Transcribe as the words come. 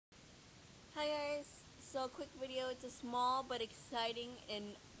So quick video, it's a small but exciting, and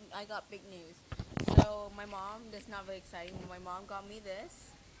I got big news. So my mom, that's not very exciting, but my mom got me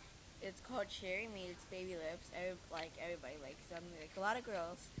this. It's called Cherry Me, it's baby lips. Everybody likes them, like a lot of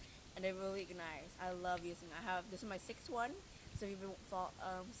girls, and they're really nice. I love using it. This is my sixth one, so we've been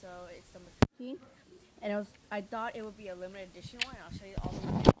so it's number 15. And I thought it would be a limited edition one. I'll show you all the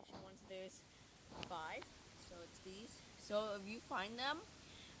limited edition ones. There's 5, so it's these. So if you find them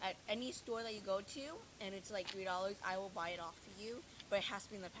at any store that you go to and it's like $3, I will buy it off for you, but it has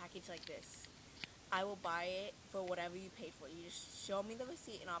to be in the package like this. I will buy it for whatever you paid for. You just show me the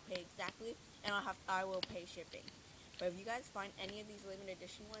receipt and I'll pay exactly, and I will pay shipping. But if you guys find any of these limited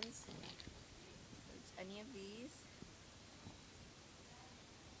edition ones, it's any of these.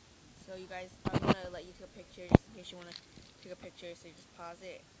 So you guys, I'm gonna let you take a picture just in case you wanna take a picture. So you just pause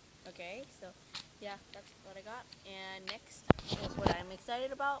it. Okay. So yeah, that's what I got. And next is what I'm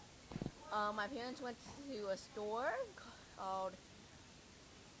excited about. My parents went to a store called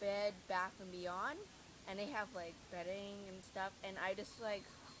Bed Bath and Beyond, and they have like bedding and stuff. And I just like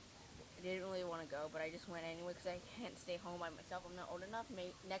didn't really want to go, but I just went anyway because I can't stay home by myself. I'm not old enough.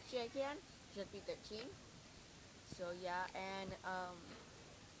 Maybe next year I can. Should be 13. So yeah, and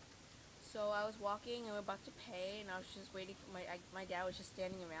so I was walking and we're about to pay, and I was just waiting for my dad was just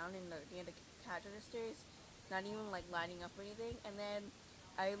standing around near the cash registers, not even like lining up or anything. And then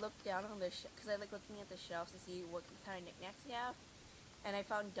I looked down on the because I like looking at the shelves to see what kind of knickknacks they have, and I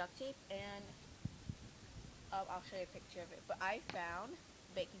found duct tape, and I'll show you a picture of it. But I found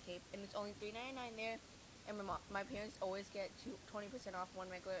baking tape, and it's only $3.99 there. And my parents always get 20% off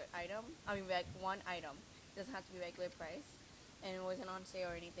one regular item. I mean, one item. It doesn't have to be regular price. And it wasn't on sale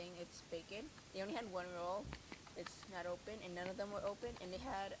or anything. It's bacon. They only had one roll. It's not open, and none of them were open. And they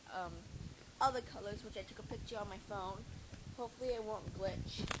had other colors, which I took a picture on my phone. Hopefully it won't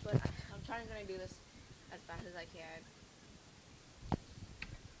glitch, but I'm gonna do this as fast as I can.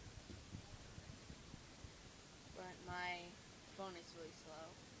 But my phone is really slow.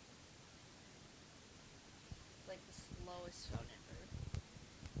 It's like the slowest phone ever.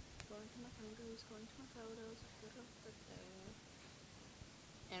 Going to my photos, going to my photos.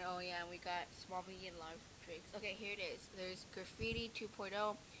 And oh yeah, we got small, medium, large drinks. Okay, here it is. There's Graffiti 2.0,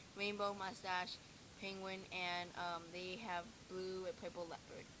 Rainbow Mustache, Penguin, and they have blue and purple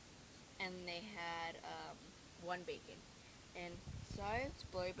leopard. And they had one bacon. And sorry it's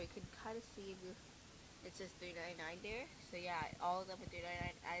blurry, but you could kind of see it says $3.99 there. So yeah, all of them are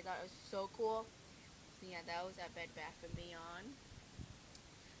 $3.99. I thought it was so cool. So yeah, that was at Bed Bath and Beyond.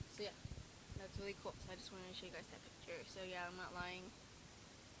 So yeah, that's really cool. So I just wanted to show you guys that picture. So yeah, I'm not lying.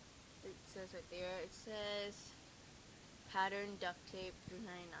 It says right there, it says pattern duct tape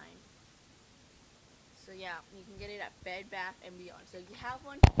 $3.99. So yeah, you can get it at Bed Bath and Beyond. So if you have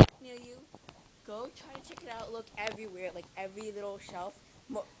one near you, go try to check it out. Look everywhere, like every little shelf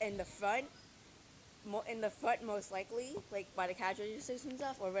in the front. In the front, most likely, like by the cash registers and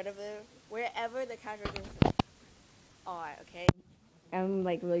stuff, or wherever the cash registers are. Okay, I'm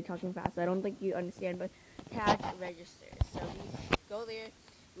like really talking fast. I don't think you understand, but cash registers. So we go there,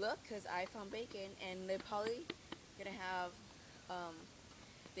 look, cause I found bacon, and they're probably gonna have,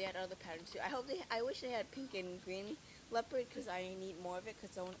 they had other patterns too. I wish they had pink and green leopard, cause I need more of it,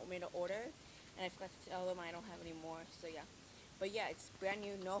 cause someone made an order, and I forgot to tell them I don't have any more. So yeah. But yeah, it's brand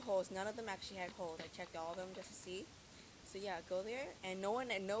new, no holes. None of them actually had holes. I checked all of them just to see. So yeah, go there, and no one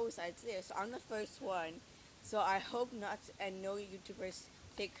knows that it's there. So I'm the first one. So I hope not, and no YouTubers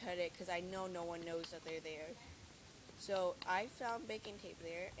take credit, because I know no one knows that they're there. So I found bacon tape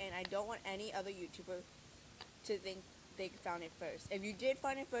there, and I don't want any other YouTuber to think they found it first. If you did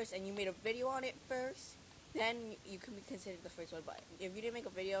find it first and you made a video on it first, then you can be considered the first one. But if you didn't make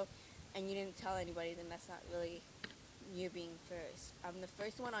a video and you didn't tell anybody, then that's not really you being first. I'm the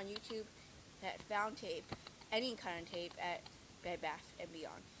first one on YouTube that found tape, any kind of tape, at Bed Bath and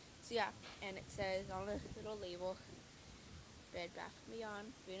Beyond. So yeah, and it says on the little label, Bed Bath and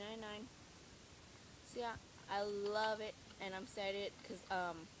Beyond, $3.99. So yeah, I love it, and I'm excited because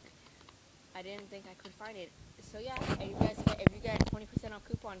I didn't think I could find it. So yeah, and if you get 20% off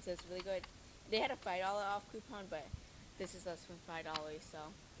coupon, so it's really good. They had a $5 off coupon, but this is less than $5. So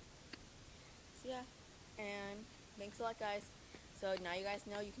yeah, and thanks a lot, guys. So now you guys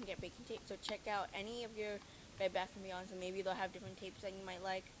know you can get baking tape. So check out any of your Bed Bath & Beyonds, and maybe they'll have different tapes that you might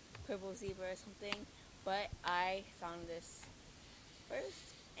like, Purple Zebra or something. But I found this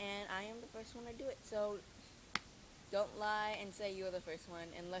first, and I am the first one to do it. So don't lie and say you're the first one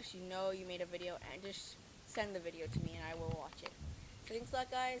unless you know you made a video, and just send the video to me and I will watch it. So thanks a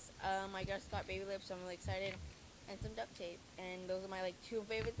lot, guys. I just got baby lips, so I'm really excited. and some duct tape. And those are my like two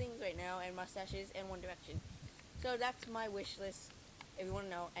favorite things right now, and mustaches and One Direction. So that's my wish list. If you want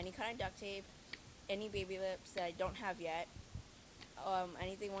to know, any kind of duct tape, any baby lips that I don't have yet,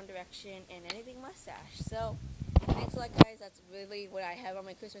 anything One Direction, and anything mustache. So thanks a lot, guys. That's really what I have on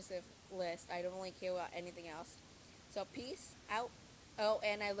my Christmas list. I don't really care about anything else. So peace out. Oh,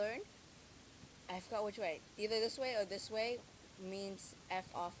 and I learned, I forgot which way. Either this way or this way means F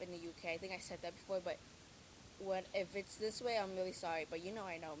off in the UK. I think I said that before, but what if it's this way? I'm really sorry, but you know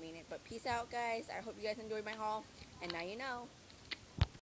I don't mean it. But peace out, guys. I hope you guys enjoyed my haul, and now you know.